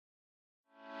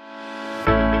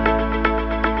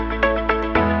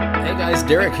guys,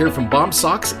 Derek here from Bomb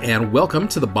Socks, and welcome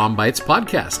to the BOM-BITES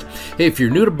podcast. Hey, if you're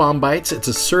new to BOM-BITES, it's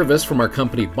a service from our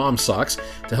company Bomb Socks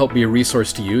to help be a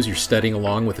resource to use. You're studying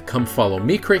along with the Come Follow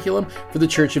Me curriculum for the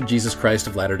Church of Jesus Christ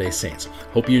of Latter-day Saints.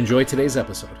 Hope you enjoy today's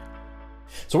episode.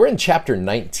 So we're in chapter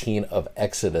 19 of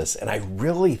Exodus, and I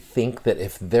really think that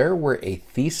if there were a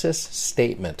thesis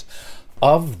statement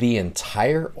of the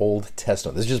entire Old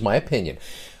Testament, this is just my opinion,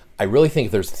 I really think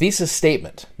if there's a thesis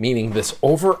statement, meaning this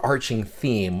overarching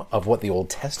theme of what the Old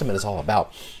Testament is all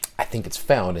about, I think it's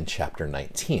found in chapter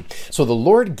 19. So the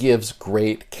Lord gives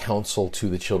great counsel to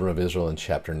the children of Israel in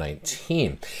chapter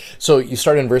 19. So you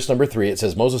start in verse number 3. It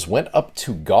says, Moses went up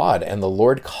to God, and the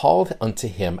Lord called unto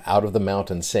him out of the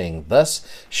mountain, saying, Thus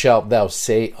shalt thou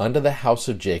say unto the house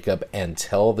of Jacob, and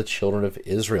tell the children of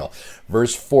Israel.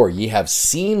 Verse 4, Ye have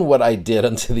seen what I did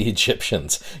unto the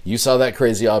Egyptians. You saw that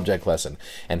crazy object lesson.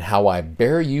 And how I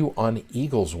bare you on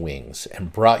eagle's wings,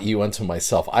 and brought you unto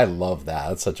myself. I love that.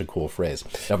 That's such a cool phrase.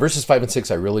 Now, verses 5 and 6,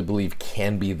 I really believe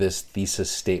can be this thesis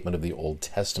statement of the Old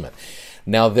Testament.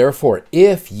 Now, therefore,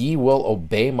 if ye will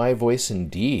obey my voice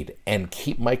indeed, and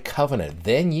keep my covenant,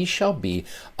 then ye shall be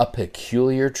a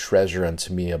peculiar treasure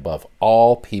unto me above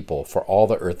all people, for all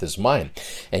the earth is mine.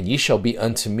 And ye shall be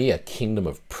unto me a kingdom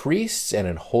of priests and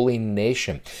an holy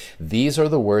nation. These are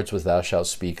the words which thou shalt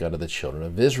speak unto the children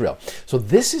of Israel. So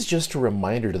this is just a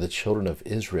reminder to the children of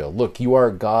Israel. Look, you are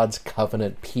God's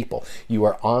covenant people. You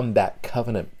are on that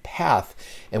covenant path.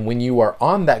 And when you are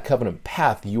on that covenant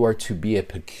path, you are to be a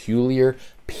peculiar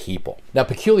people. Now,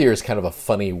 peculiar is kind of a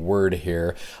funny word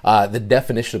here. The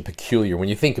definition of peculiar, when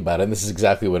you think about it, and this is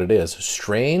exactly what it is,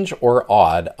 strange or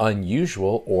odd,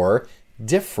 unusual or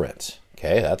different.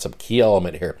 Okay, that's a key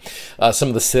element here. Some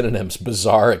of the synonyms: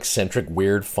 bizarre, eccentric,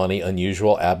 weird, funny,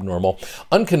 unusual, abnormal,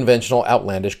 unconventional,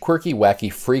 outlandish, quirky,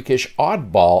 wacky, freakish,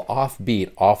 oddball,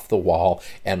 offbeat, off the wall,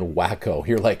 and wacko.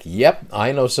 You're like, yep,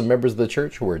 I know some members of the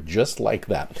church who are just like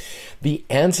that. The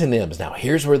antonyms. Now,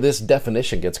 here's where this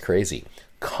definition gets crazy.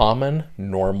 Common,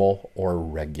 normal, or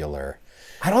regular.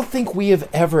 I don't think we have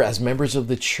ever, as members of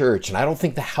the church, and I don't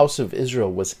think the house of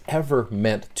Israel was ever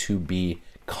meant to be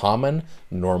common,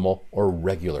 normal, or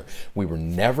regular. We were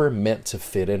never meant to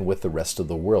fit in with the rest of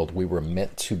the world. We were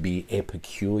meant to be a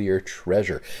peculiar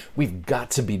treasure. We've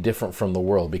got to be different from the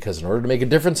world, because in order to make a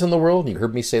difference in the world, you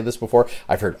heard me say this before,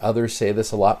 I've heard others say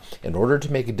this a lot, in order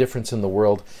to make a difference in the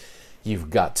world, you've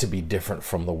got to be different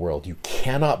from the world. You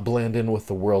cannot blend in with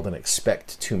the world and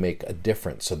expect to make a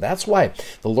difference. So that's why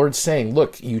the Lord's saying,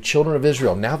 look, you children of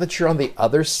Israel, now that you're on the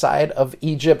other side of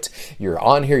Egypt, you're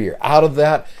on here, you're out of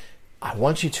that, I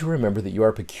want you to remember that you are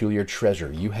a peculiar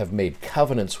treasure. You have made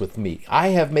covenants with me. I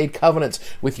have made covenants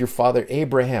with your father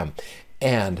Abraham.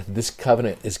 And this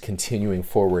covenant is continuing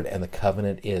forward, and the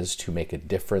covenant is to make a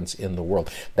difference in the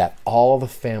world, that all the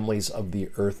families of the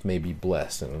earth may be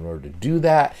blessed. And in order to do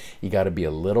that, you got to be a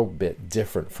little bit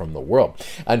different from the world.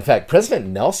 In fact, President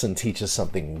Nelson teaches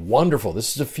something wonderful.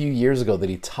 This is a few years ago that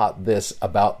he taught this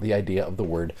about the idea of the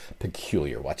word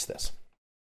peculiar. Watch this.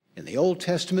 In the Old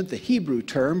Testament, the Hebrew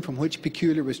term from which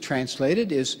peculiar was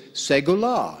translated is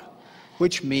segulah,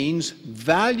 which means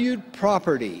valued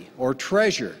property or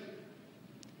treasure.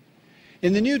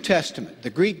 In the New Testament, the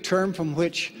Greek term from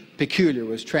which peculiar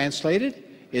was translated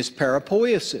is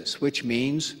parapoiesis, which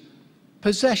means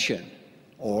possession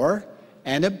or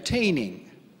an obtaining.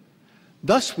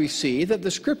 Thus we see that the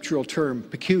scriptural term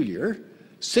peculiar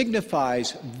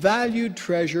signifies valued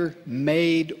treasure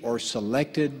made or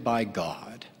selected by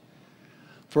God.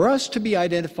 For us to be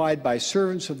identified by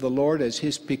servants of the Lord as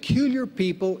his peculiar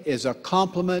people is a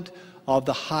compliment of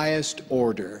the highest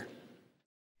order.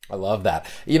 I love that.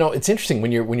 You know, it's interesting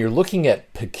when you're looking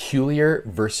at peculiar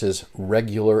versus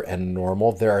regular and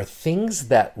normal, there are things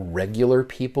that regular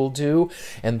people do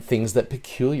and things that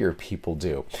peculiar people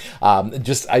do.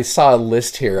 I saw a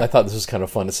list here. I thought this was kind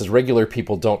of fun. It says regular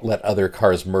people don't let other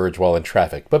cars merge while in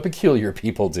traffic, but peculiar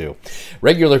people do.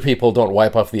 Regular people don't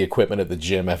wipe off the equipment at the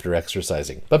gym after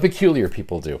exercising, but peculiar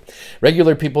people do.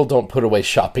 Regular people don't put away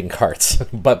shopping carts,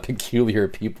 but peculiar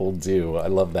people do. I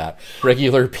love that.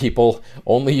 Regular people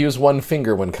only use one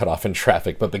finger when cut off in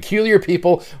traffic, but peculiar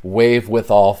people wave with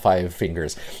all 5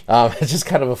 fingers. It's just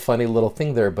kind of a funny little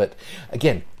thing there, but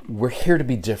again, we're here to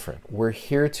be different. We're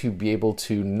here to be able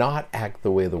to not act the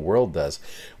way the world does.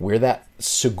 We're that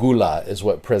segula, is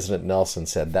what President Nelson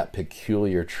said, that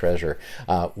peculiar treasure.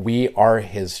 We are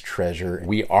his treasure.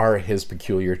 We are his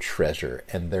peculiar treasure,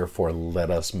 and therefore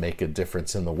let us make a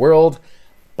difference in the world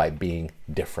by being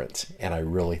different. And I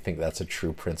really think that's a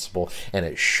true principle, and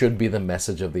it should be the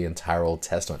message of the entire Old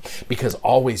Testament, because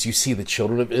always you see the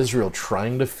children of Israel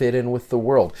trying to fit in with the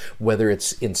world, whether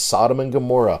it's in Sodom and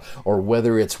Gomorrah or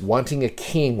whether it's wanting a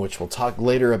king, which we'll talk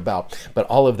later about. But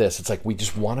all of this, it's like we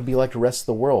just want to be like the rest of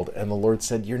the world. And the Lord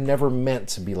said, you're never meant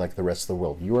to be like the rest of the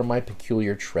world. You are my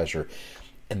peculiar treasure.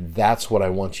 And that's what I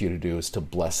want you to do, is to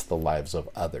bless the lives of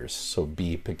others. So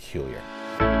be peculiar.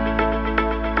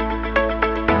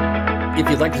 If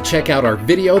you'd like to check out our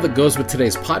video that goes with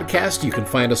today's podcast, you can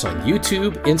find us on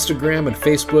YouTube, Instagram, and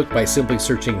Facebook by simply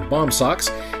searching BOM Socks.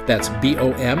 That's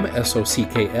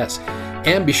BOMSOCKS.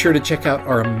 And be sure to check out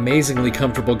our amazingly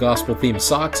comfortable gospel-themed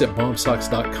socks at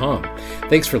BOMSocks.com.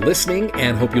 Thanks for listening,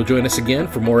 and hope you'll join us again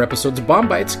for more episodes of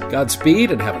BOM-BITES.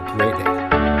 Godspeed, and have a great day.